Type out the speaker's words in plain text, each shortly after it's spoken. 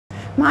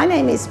My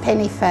name is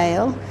Penny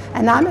Fail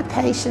and I'm a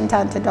patient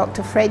under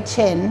Dr. Fred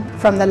Chen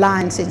from the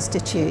Lions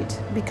Institute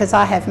because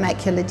I have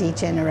macular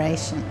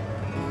degeneration.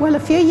 Well, a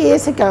few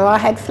years ago I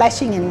had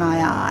flashing in my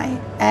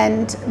eye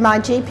and my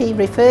GP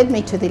referred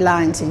me to the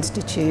Lions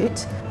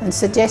Institute and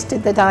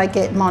suggested that I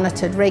get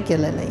monitored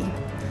regularly.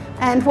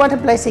 And what a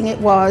blessing it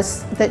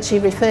was that she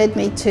referred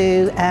me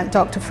to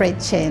Dr.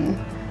 Fred Chen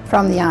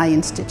from the Eye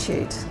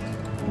Institute.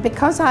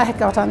 Because I had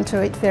got onto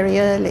it very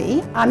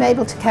early, I'm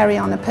able to carry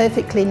on a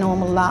perfectly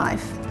normal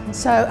life.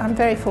 So I'm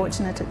very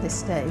fortunate at this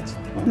stage.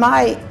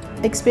 My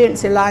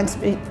experience at Lions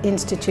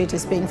Institute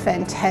has been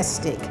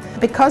fantastic.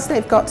 Because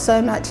they've got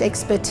so much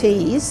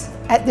expertise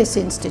at this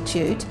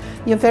institute,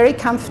 you're very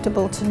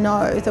comfortable to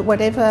know that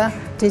whatever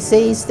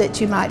disease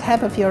that you might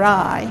have of your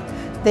eye,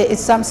 there is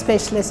some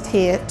specialist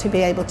here to be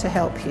able to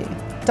help you.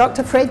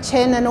 Dr. Fred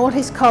Chen and all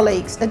his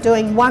colleagues are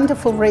doing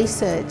wonderful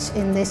research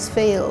in this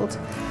field.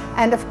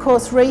 And of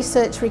course,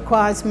 research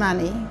requires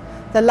money.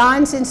 The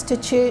Lions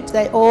Institute,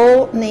 they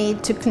all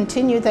need to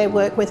continue their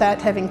work without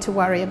having to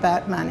worry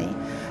about money.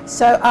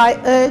 So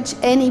I urge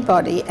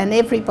anybody and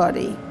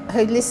everybody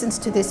who listens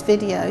to this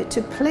video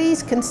to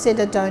please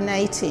consider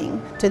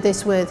donating to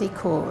this worthy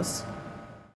cause.